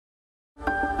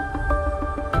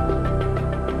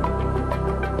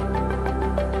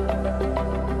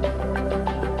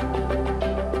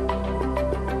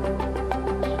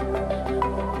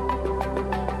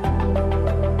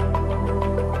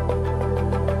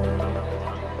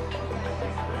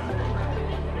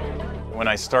When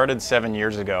I started 7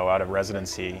 years ago out of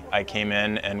residency, I came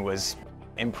in and was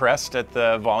impressed at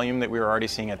the volume that we were already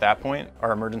seeing at that point.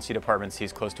 Our emergency department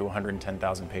sees close to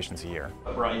 110,000 patients a year.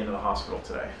 I brought you into the hospital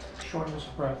today. Shortness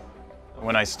of breath.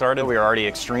 When I started, we were already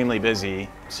extremely busy,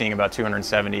 seeing about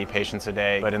 270 patients a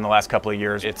day. But in the last couple of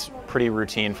years, it's pretty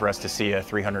routine for us to see a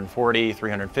 340,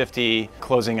 350,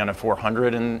 closing on a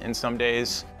 400 in some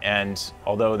days. And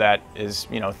although that is,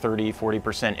 30,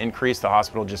 40% increase, the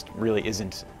hospital just really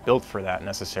isn't built for that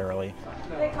necessarily.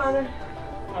 Hey, Connor.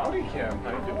 Howdy, Kim.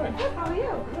 How you doing? Good, how are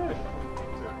you? Good.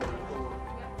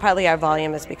 Partly our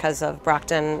volume is because of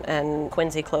Brockton and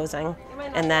Quincy closing,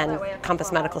 and then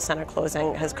Compass Medical Center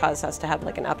closing has caused us to have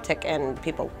like an uptick in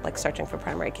people like searching for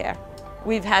primary care.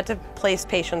 We've had to place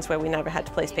patients where we never had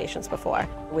to place patients before.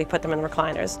 We put them in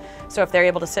recliners. So if they're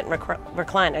able to sit in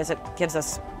recliners, it gives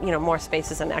us, more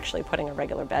spaces than actually putting a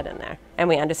regular bed in there. And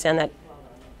we understand that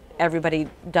everybody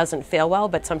doesn't feel well,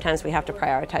 but sometimes we have to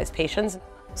prioritize patients.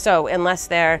 So unless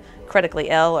they're critically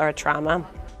ill or a trauma,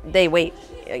 they wait,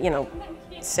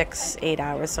 6-8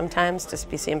 hours sometimes to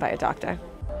be seen by a doctor.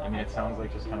 I mean, it sounds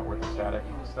like just kind of orthostatic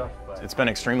stuff, but it's been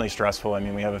extremely stressful. I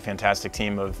mean, we have a fantastic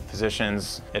team of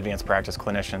physicians, advanced practice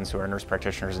clinicians who are nurse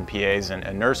practitioners and PAs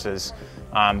and nurses,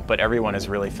 but everyone has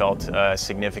really felt a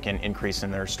significant increase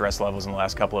in their stress levels in the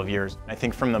last couple of years. I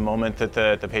think from the moment that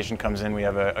the patient comes in, we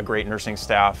have a great nursing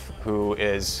staff who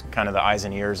is kind of the eyes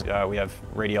and ears. We have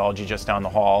radiology just down the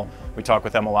hall. We talk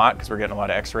with them a lot because we're getting a lot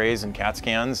of x-rays and CAT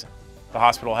scans. The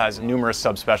hospital has numerous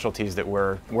subspecialties that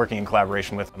we're working in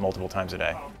collaboration with multiple times a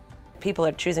day. People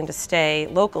are choosing to stay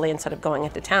locally instead of going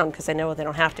into town because they know they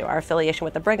don't have to. Our affiliation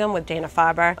with the Brigham, with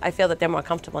Dana-Farber, I feel that they're more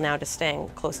comfortable now just staying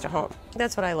close to home.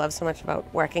 That's what I love so much about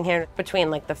working here.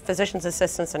 Between like the physician's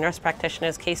assistants, the nurse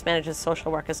practitioners, case managers,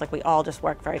 social workers, like we all just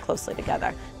work very closely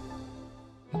together.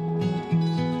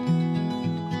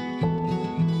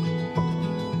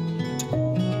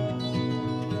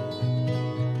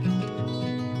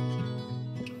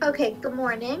 Okay, good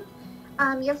morning.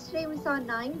 Yesterday we saw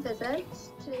 9 visits.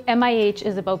 MIH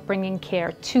is about bringing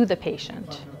care to the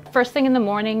patient. First thing in the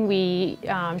morning, we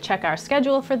check our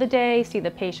schedule for the day, see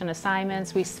the patient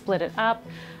assignments, we split it up,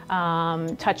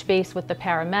 touch base with the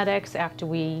paramedics after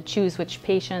we choose which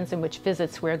patients and which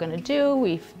visits we're going to do.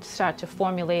 We start to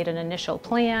formulate an initial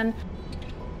plan.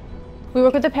 We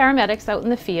work with the paramedics out in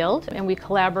the field and we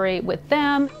collaborate with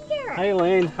them. Hi,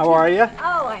 Elaine. How are you?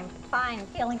 Oh, I'm fine.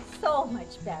 Feeling so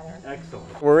much better.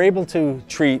 Excellent. We're able to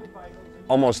treat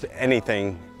almost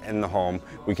anything in the home.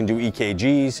 We can do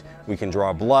EKGs, we can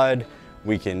draw blood,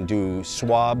 we can do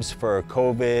swabs for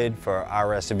COVID, for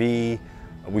RSV,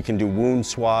 we can do wound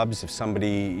swabs if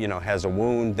somebody has a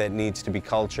wound that needs to be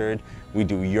cultured. We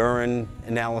do urine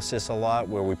analysis a lot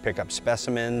where we pick up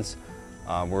specimens.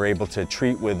 We're able to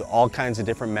treat with all kinds of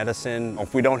different medicine.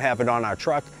 If we don't have it on our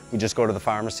truck, we just go to the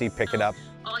pharmacy, pick it up.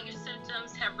 All your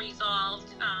symptoms have resolved.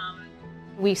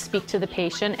 We speak to the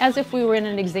patient as if we were in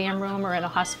an exam room or in a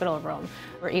hospital room.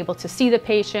 We're able to see the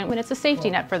patient, and it's a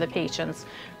safety net for the patients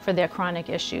for their chronic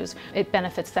issues. It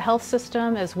benefits the health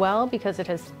system as well because it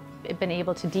has been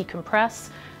able to decompress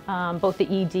both the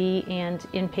ED and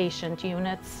inpatient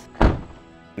units.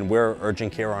 And we're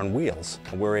urgent care on wheels.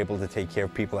 We're able to take care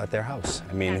of people at their house.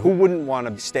 I mean, who wouldn't want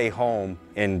to stay home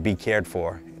and be cared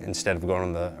for instead of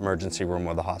going to the emergency room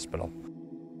or the hospital?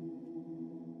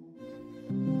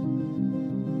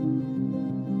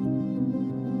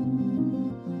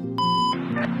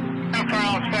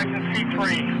 File inspection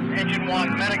C3, engine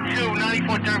 1, medic 2,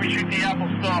 94 Derby Street, the Apple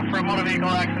Store for a motor vehicle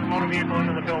accident, motor vehicle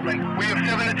into the building. We have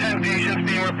 7 to 10 patients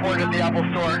being reported at the Apple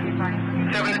Store.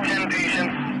 7 to 10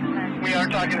 patients. We are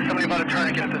talking to somebody about a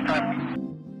tourniquet at this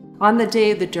time. On the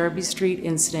day of the Derby Street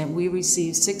incident, we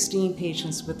received 16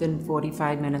 patients within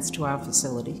 45 minutes to our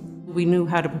facility. We knew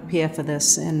how to prepare for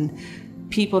this, and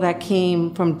people that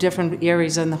came from different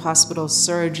areas in the hospital,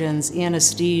 surgeons,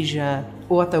 anesthesia,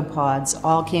 orthopods,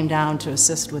 all came down to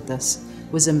assist with this.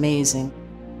 It was amazing.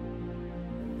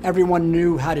 Everyone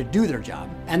knew how to do their job,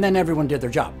 and then everyone did their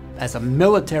job. As a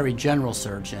military general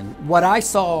surgeon, what I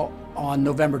saw on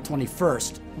November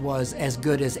 21st was as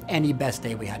good as any best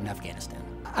day we had in Afghanistan.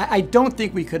 I don't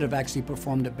think we could have actually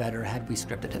performed it better had we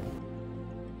scripted it.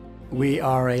 We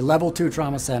are a level 2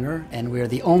 trauma center, and we are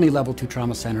the only level 2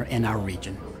 trauma center in our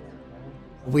region.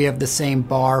 We have the same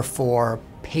bar for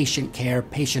patient care,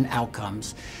 patient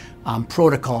outcomes,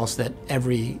 protocols that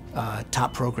every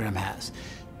top program has.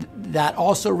 That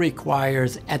also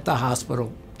requires, at the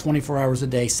hospital, 24 hours a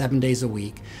day, 7 days a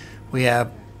week, we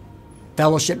have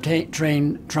fellowship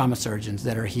trained trauma surgeons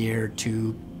that are here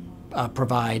to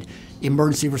provide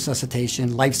emergency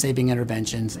resuscitation, life-saving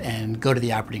interventions, and go to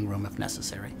the operating room if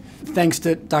necessary. Thanks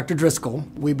to Dr. Driscoll,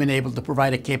 we've been able to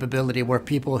provide a capability where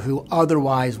people who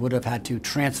otherwise would have had to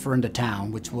transfer into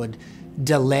town, which would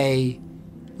delay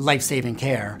life-saving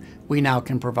care, we now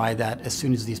can provide that as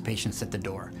soon as these patients hit the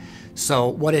door. So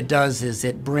what it does is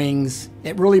it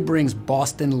really brings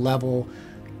Boston-level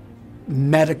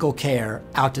medical care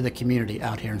out to the community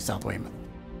out here in South Weymouth.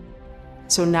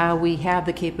 So now we have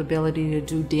the capability to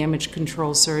do damage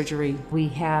control surgery. We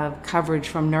have coverage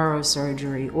from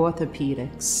neurosurgery,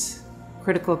 orthopedics,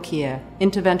 critical care,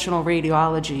 interventional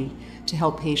radiology to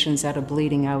help patients that are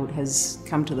bleeding out has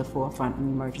come to the forefront in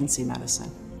emergency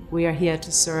medicine. We are here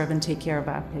to serve and take care of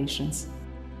our patients.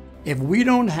 If we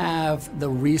don't have the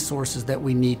resources that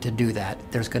we need to do that,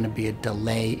 there's going to be a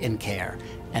delay in care,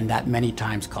 and that many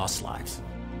times costs lives.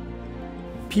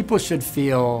 People should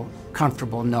feel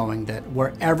comfortable knowing that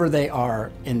wherever they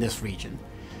are in this region,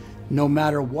 no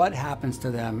matter what happens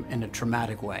to them in a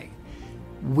traumatic way,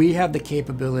 we have the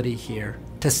capability here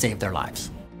to save their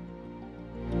lives.